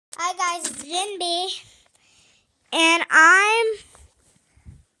Hi guys, it's Jinby, and I'm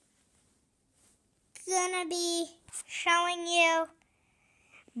gonna be showing you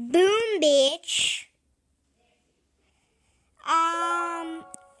Boom Beach.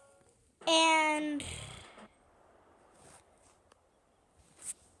 And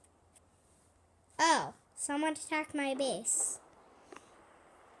oh, someone attacked my base.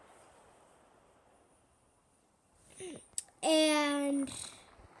 And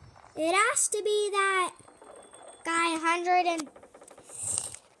it has to be that guy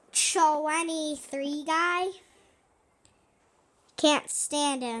 123 guy. Can't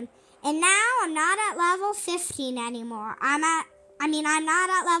stand him. And now I'm not at level 15 anymore. I'm not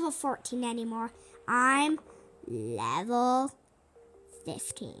at level 14 anymore. I'm level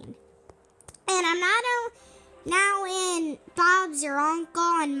 15. And I'm now in Bob's Your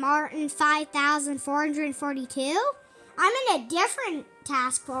Uncle and Martin 5442. I'm in a different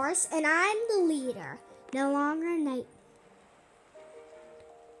task force, and I'm the leader. No longer night.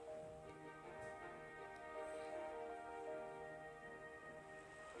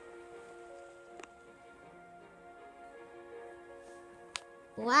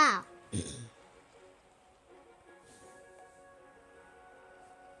 Wow.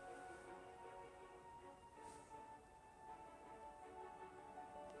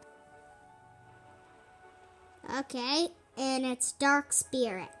 Okay, and it's Dark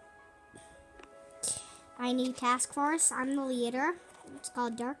Spirit. I need task force. I'm the leader. It's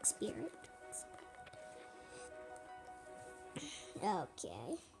called Dark Spirit.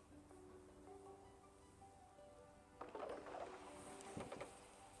 Okay.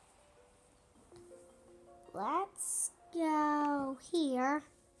 Let's go here.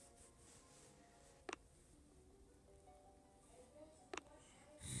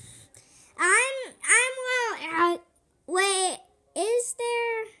 Wait, is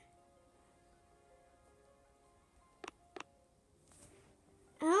there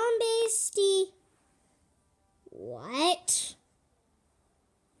Bestie? What?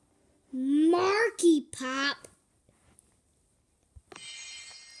 Marky Pop.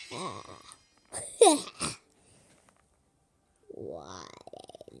 What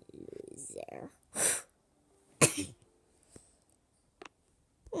a loser.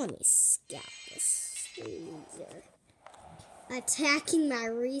 Let me scout this loser. Attacking my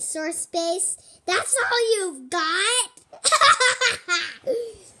resource base? That's all you've got?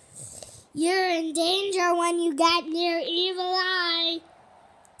 You're in danger when you get near Evil Eye.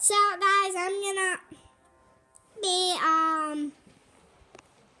 So, guys, I'm gonna be,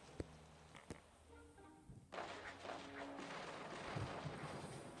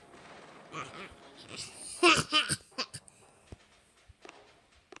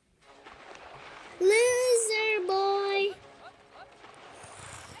 loser boy.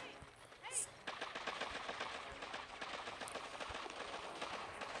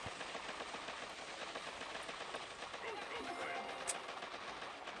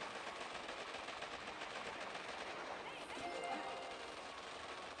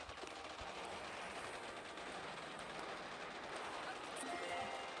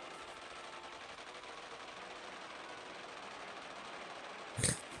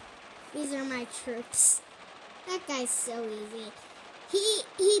 These are my troops. That guy's so easy. He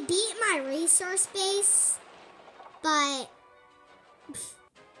beat my resource base, but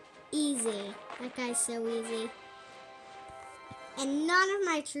easy. That guy's so easy. And none of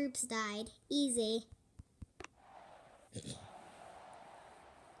my troops died. Easy.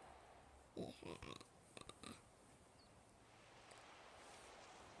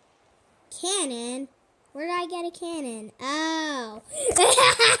 Cannon? Where did I get a cannon? Oh.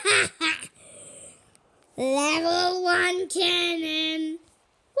 Level 1 cannon.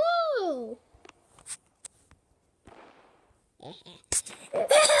 Woo!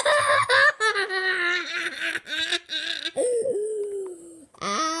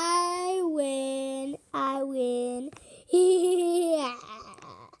 I win. I win.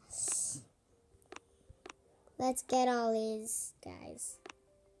 Let's get all these guys.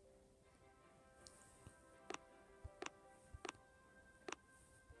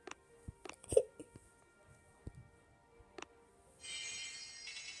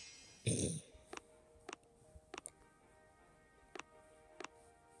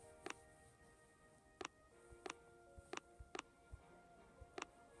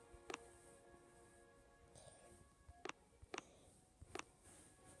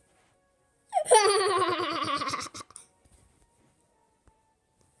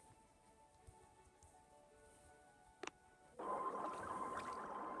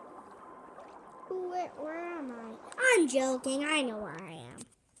 Where am I? I'm joking. I know where I am.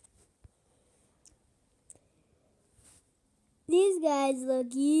 These guys look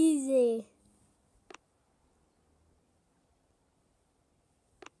easy.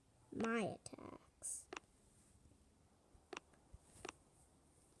 My attacks.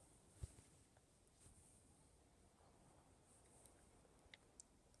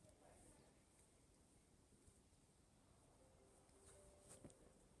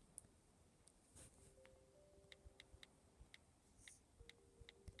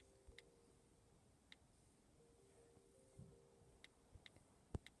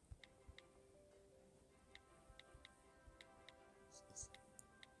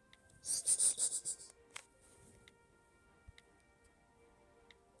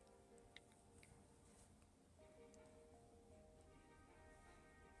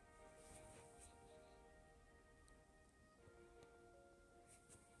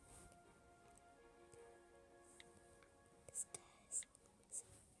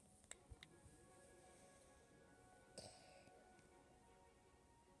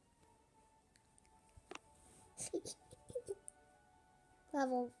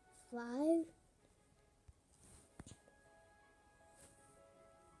 Level 5.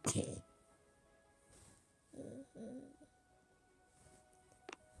 Okay.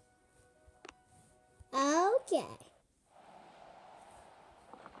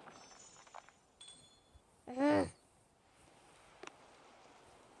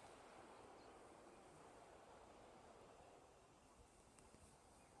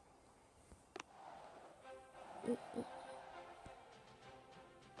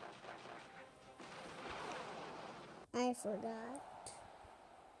 I forgot.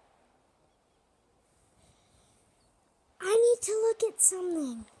 I need to look at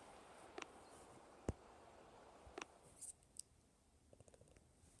something.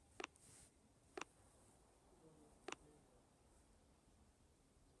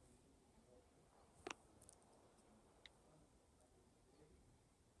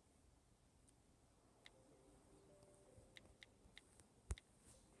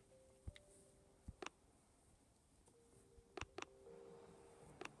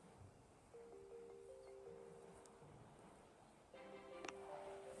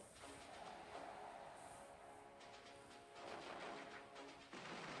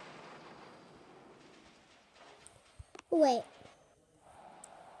 Wait.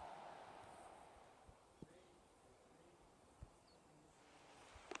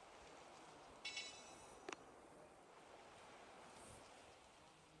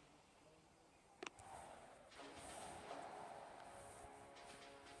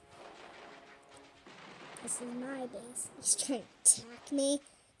 This is my base. He's trying to attack me,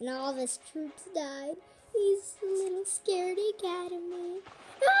 and all of his troops died. He's a little scaredy cat of me.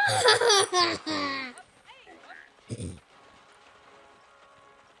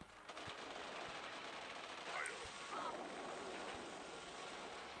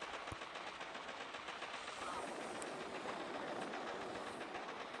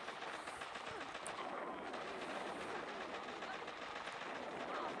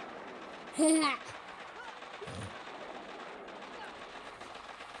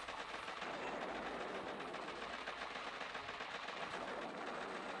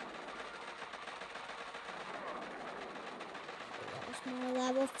 There's my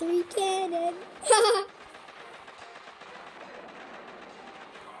level 3 cannon.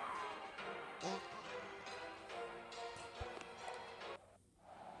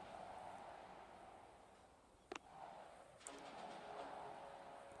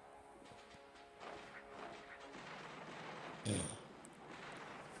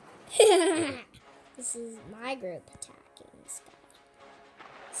 This is my group attacking this guy.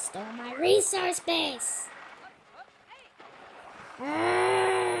 Stole my resource base. I'm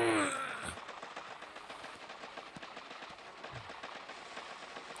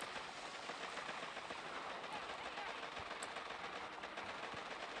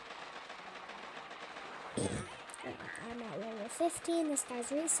at level 15. This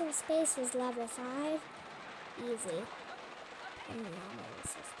guy's resource base was level 5. Easy. And now my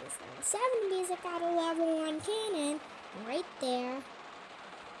resource base level 7 because I got a level 1 cannon right there.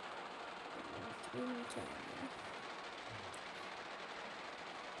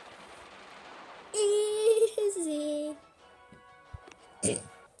 Easy.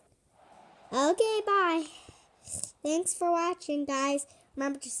 Okay, bye. Thanks for watching, guys.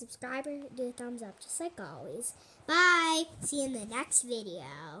 Remember to subscribe and do a thumbs up, just like always. Bye. See you in the next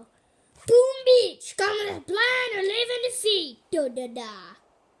video. Boom Beach, come to the plan or live in defeat. Da da da.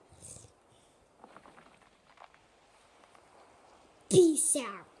 Peace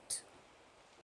out.